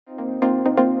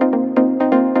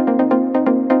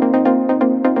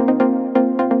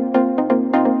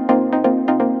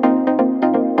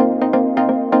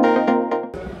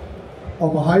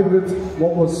hybrid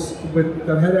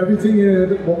that had everything in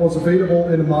it what was available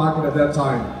in the market at that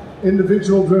time.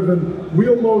 Individual driven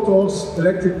wheel motors,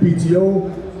 electric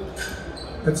PTO,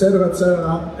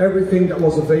 etc., everything that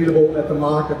was available at the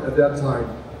market at that time.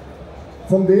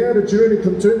 From there, the journey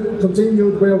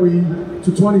continued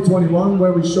to 2021,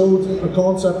 where we showed a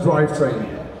concept drivetrain,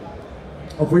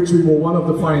 of which we were one of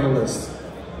the finalists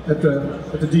at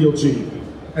the DLG.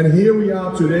 And here we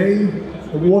are today,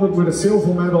 awarded with a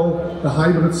silver medal, the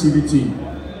Hybrid CVT.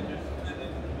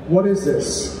 What is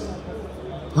this?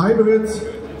 Hybrid,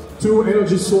 two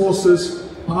energy sources,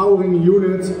 powering a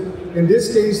unit. In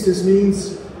this case, this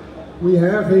means we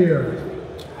have here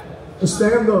a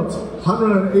standard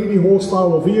 180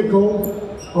 horsepower vehicle,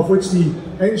 of which the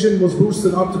engine was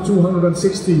boosted up to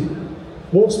 260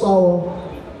 horsepower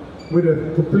with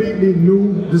a completely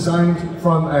new designed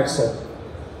front axle.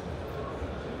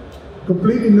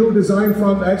 Completely new design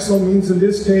front axle means in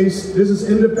this case, this is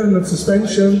independent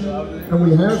suspension, and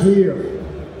we have here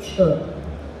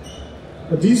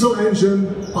a diesel engine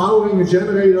powering a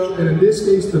generator, and in this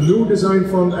case the new design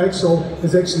front axle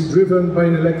is actually driven by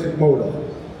an electric motor.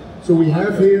 So we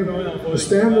have here a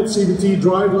standard CVT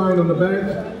driveline on the back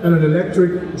and an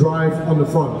electric drive on the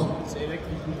front.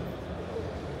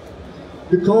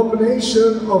 The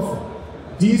combination of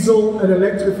diesel and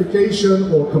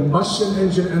electrification, or combustion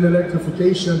engine and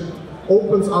electrification,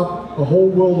 opens up a whole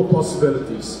world of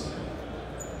possibilities.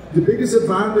 The biggest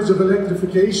advantage of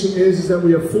electrification is that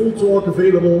we have full torque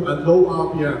available at low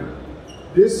RPM.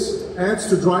 This adds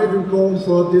to driving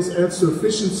comfort, this adds to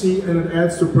efficiency, and it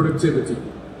adds to productivity.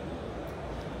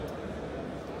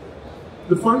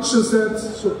 The functions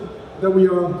that we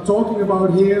are talking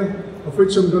about here, of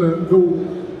which I'm going to go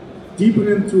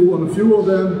deeper into on a few of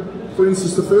them. For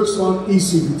instance, the first one,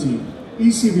 eCVT.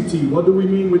 eCVT, what do we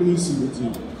mean with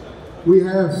eCVT? We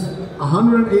have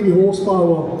 180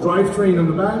 horsepower drivetrain on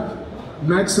the back,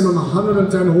 maximum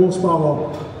 110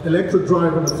 horsepower electric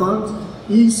drive on the front.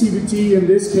 eCVT in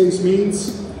this case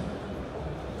means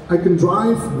I can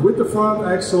drive with the front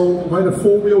axle, by the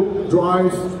four-wheel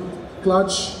drive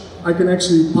clutch, I can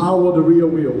actually power the rear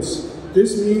wheels.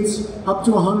 This means up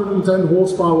to 110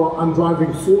 horsepower, I'm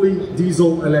driving fully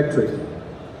diesel electric.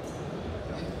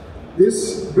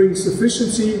 This brings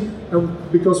efficiency,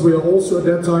 because we are also at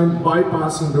that time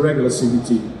bypassing the regular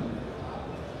CVT.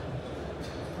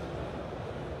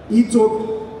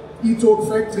 E-torque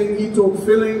factoring, e-torque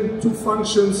filling, two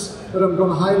functions that I'm going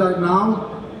to highlight now,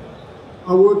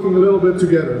 are working a little bit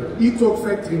together. E-torque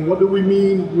factoring, what do we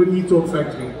mean with e-torque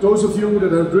factoring? Those of you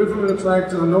that have driven a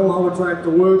tractor and know how a tractor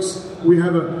works, we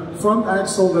have a front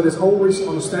axle that is always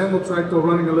on a standard tractor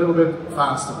running a little bit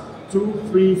faster. 2,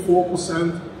 3,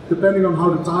 4%, depending on how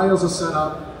the tires are set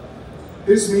up.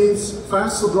 This means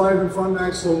faster driving front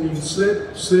axle means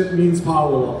slip, slip means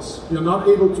power loss. You're not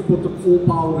able to put the full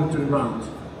power into the ground.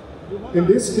 In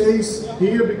this case,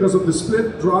 here, because of the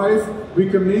split drive, we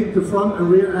can make the front and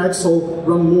rear axle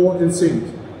run more in sync.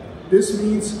 This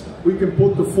means we can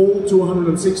put the full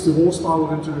 260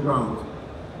 horsepower into the ground.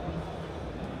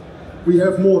 We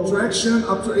have more traction,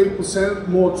 up to 8%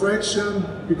 more traction.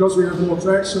 Because we have more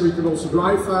traction, we can also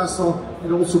drive faster.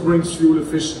 It also brings fuel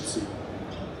efficiency.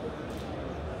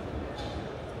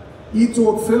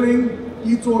 E-torque filling.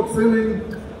 E-torque filling,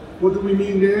 what do we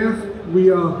mean there? We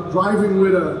are driving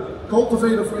with a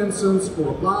cultivator, for instance,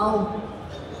 or a plow.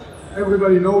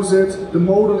 Everybody knows it. The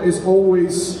motor is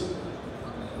always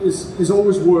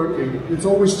working. It's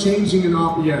always changing in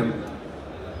RPM.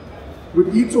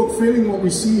 With e-torque filling, what we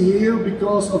see here,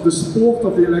 because of the support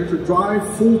of the electric drive,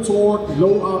 full torque,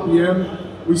 low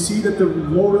RPM, we see that the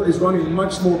motor is running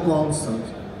much more constant.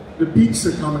 The peaks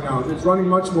are coming out. It's running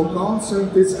much more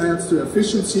constant. This adds to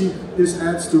efficiency. This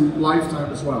adds to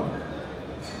lifetime as well.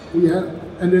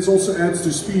 And this also adds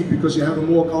to speed, because you have a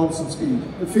more constant speed.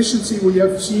 Efficiency, we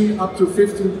have seen up to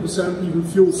 15% even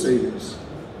fuel savings.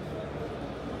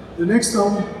 The next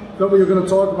one that we are going to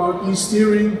talk about,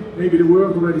 e-steering. Maybe the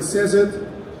word already says it.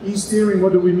 E-steering,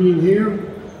 what do we mean here?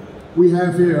 We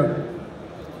have here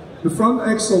the front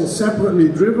axle separately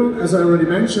driven, as I already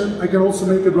mentioned. I can also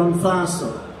make it run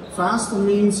faster. Faster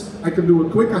means I can do a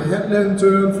quicker headland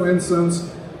turn, for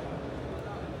instance,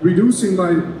 reducing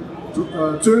my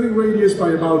turning radius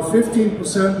by about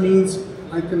 15% means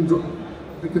I can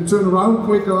turn around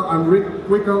quicker, I'm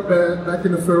quicker back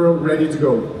in the furrow, ready to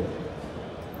go.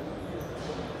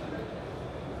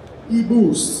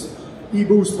 E-boost.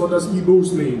 E-boost, what does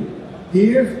e-boost mean?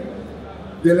 Here,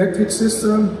 the electric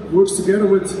system works together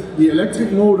with the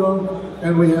electric motor,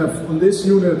 and we have on this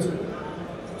unit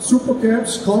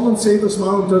supercaps, condensators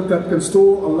mounted that can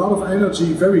store a lot of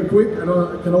energy very quick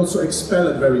and can also expel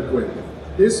it very quick.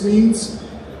 This means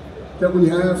that we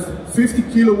have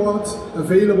 50 kilowatts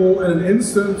available at an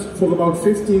instant for about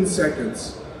 15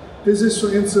 seconds. This is,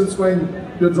 for instance,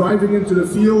 when you're driving into the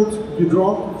field, you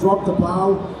drop the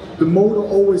plow, the motor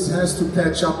always has to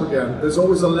catch up again. There's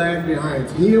always a lag behind.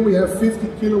 Here we have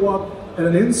 50 kilowatt at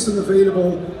an instant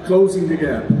available, closing the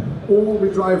gap. Or we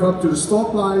drive up to the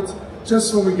stoplight.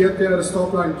 Just when we get there, the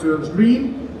stoplight turns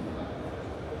green.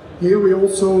 Here we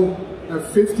also have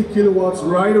 50 kilowatts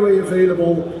right away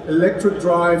available, electric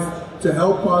drive to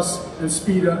help us and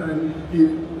speed up,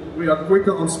 and we are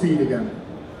quicker on speed again.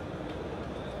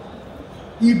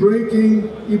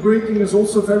 E-braking is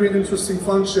also a very interesting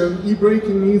function.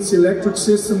 E-braking means the electric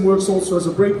system works also as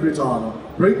a brake retarder.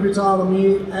 Brake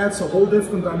retarder adds a whole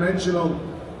different dimension on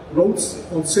roads,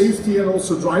 on safety and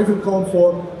also driving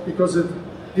comfort, because it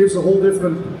gives a whole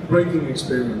different braking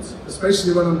experience,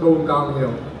 especially when I'm going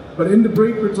downhill. But in the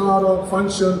brake retarder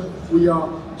function, we are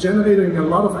generating a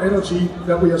lot of energy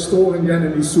that we are storing then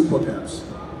in these super cabs.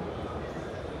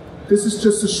 This is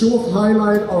just a short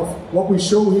highlight of what we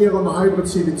show here on the Hybrid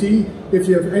CVT. If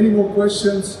you have any more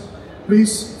questions,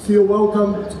 please feel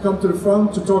welcome to come to the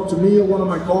front to talk to me or one of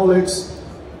my colleagues.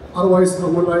 Otherwise, I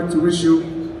would like to wish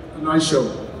you a nice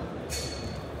show.